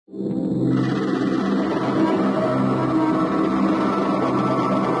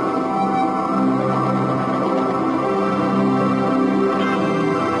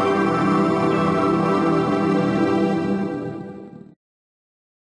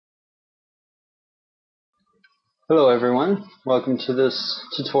Hello everyone, welcome to this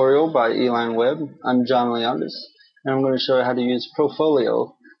tutorial by Eline Web. I'm John Leondis, and I'm going to show you how to use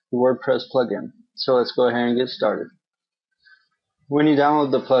ProFolio, the WordPress plugin. So let's go ahead and get started. When you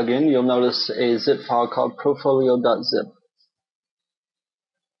download the plugin, you'll notice a zip file called profolio.zip.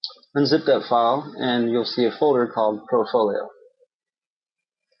 Unzip that file and you'll see a folder called ProFolio.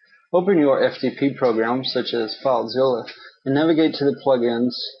 Open your FTP program such as FileZilla and navigate to the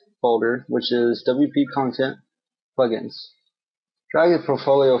plugins folder, which is WP Content Plugins. Drag the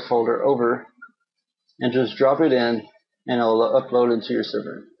ProFolio folder over and just drop it in and it'll upload into your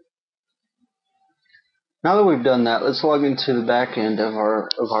server. Now that we've done that, let's log into the back end of our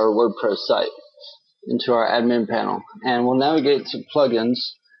WordPress site, into our admin panel, and we'll navigate to plugins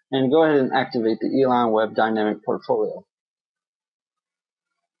and go ahead and activate the Eline Web Dynamic Portfolio.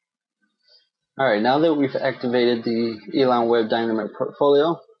 Alright, now that we've activated the Eline Web Dynamic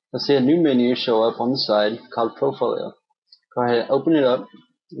Portfolio, you'll see a new menu show up on the side called ProFolio. Go ahead and open it up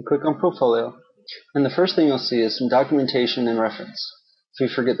and click on ProFolio, and the first thing you'll see is some documentation and reference. If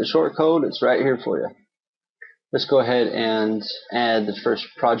you forget the shortcode, it's right here for you. Let's go ahead and add the first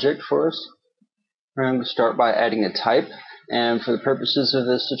project for us. We're going to start by adding a type, and for the purposes of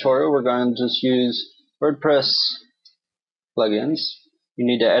this tutorial, we're going to just use WordPress plugins. You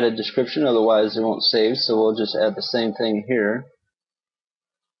need to add a description, otherwise it won't save, so we'll just add the same thing here.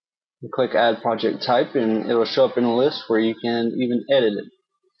 You click Add Project Type, and it'll show up in a list where you can even edit it.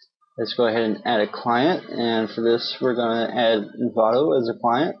 Let's go ahead and add a client, and for this we're going to add Envato as a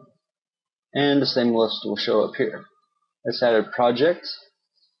client, and the same list will show up here. Let's add a project,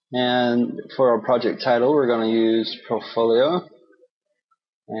 and for our project title we're going to use ProFolio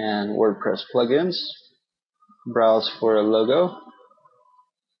and WordPress Plugins. Browse for a logo,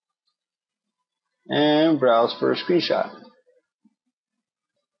 and browse for a screenshot.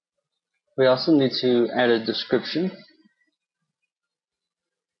 We also need to add a description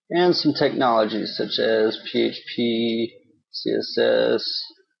and some technologies such as PHP, CSS,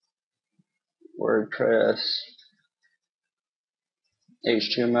 WordPress,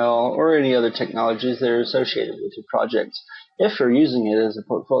 HTML, or any other technologies that are associated with your project if you're using it as a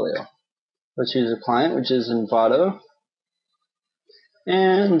portfolio. Let's use a client, which is Envato,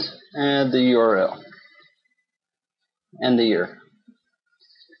 and add the URL and the year.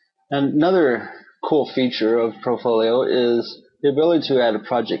 Another cool feature of ProFolio is the ability to add a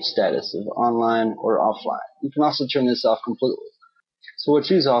project status of online or offline. You can also turn this off completely. So we'll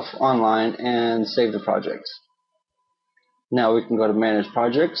choose off online and save the project. Now we can go to Manage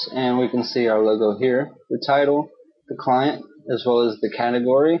Projects and we can see our logo here, the title, the client, as well as the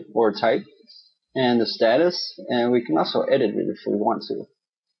category or type, and the status, and we can also edit it if we want to.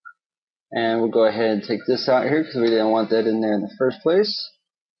 And we'll go ahead and take this out here because we didn't want that in there in the first place.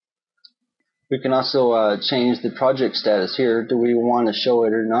 We can also change the project status here. Do we want to show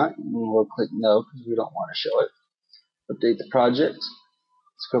it or not? And we'll click no because we don't want to show it. Update the project.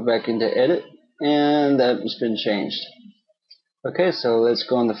 Let's go back into edit, and that has been changed. Okay, so let's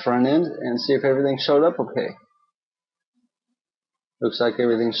go on the front end and see if everything showed up okay. Looks like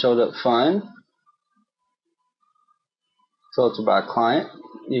everything showed up fine. Filter by client.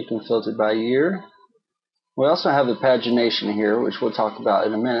 You can filter by year. We also have the pagination here, which we'll talk about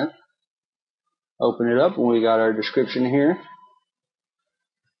in a minute. Open it up and we got our description here,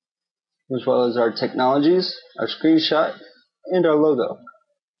 as well as our technologies, our screenshot, and our logo.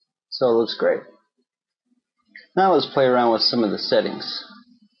 So it looks great. Now let's play around with some of the settings.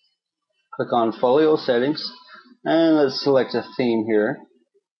 Click on Folio Settings, and let's select a theme here.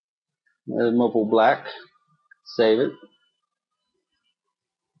 Mobile black. Save it.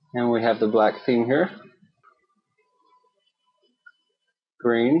 And we have the black theme here.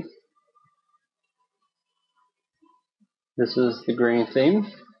 Green. This is the green theme.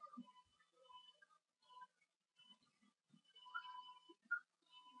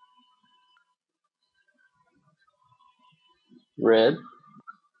 Red.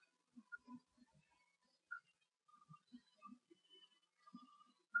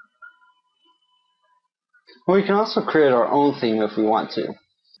 We can also create our own theme if we want to.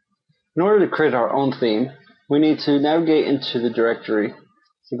 In order to create our own theme, we need to navigate into the directory.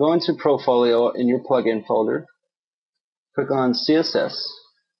 So go into ProFolio in your plugin folder. Click on CSS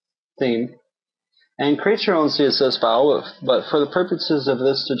theme and create your own CSS file, but for the purposes of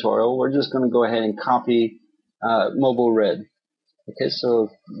this tutorial we're just going to go ahead and copy mobile red. Okay, so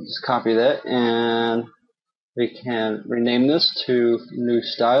just copy that and we can rename this to new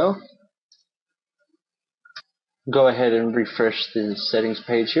style. Go ahead and refresh the settings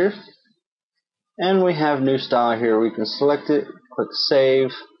page here, and we have new style here. We can select it, click save,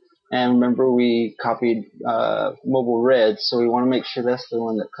 And remember, we copied mobile red, so we want to make sure that's the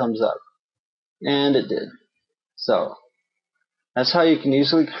one that comes up. And it did. So that's how you can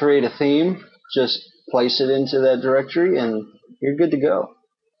easily create a theme. Just place it into that directory and you're good to go.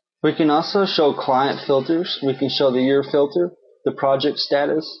 We can also show client filters. We can show the year filter, the project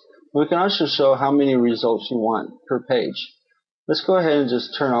status. We can also show how many results you want per page. Let's go ahead and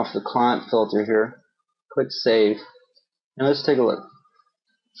just turn off the client filter here. Click Save, and let's take a look.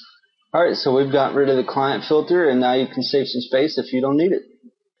 Alright, so we've got rid of the client filter, and now you can save some space if you don't need it.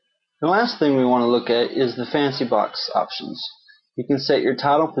 The last thing we want to look at is the fancy box options. You can set your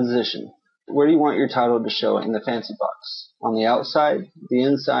title position. Where do you want your title to show in the fancy box? On the outside, the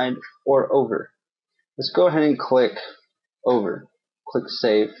inside, or over? Let's go ahead and click over. Click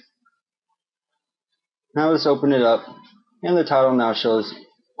Save. Now let's open it up, and the title now shows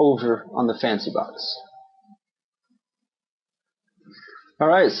over on the fancy box.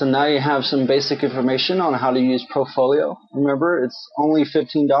 Alright, so now you have some basic information on how to use ProFolio. Remember, it's only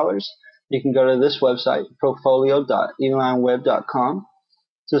 $15. You can go to this website, profolio.elineweb.com.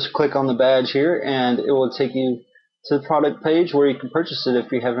 Just click on the badge here, and it will take you to the product page where you can purchase it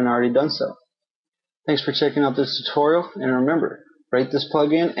if you haven't already done so. Thanks for checking out this tutorial, and remember, rate this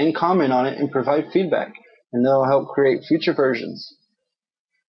plugin and comment on it and provide feedback, and that'll help create future versions.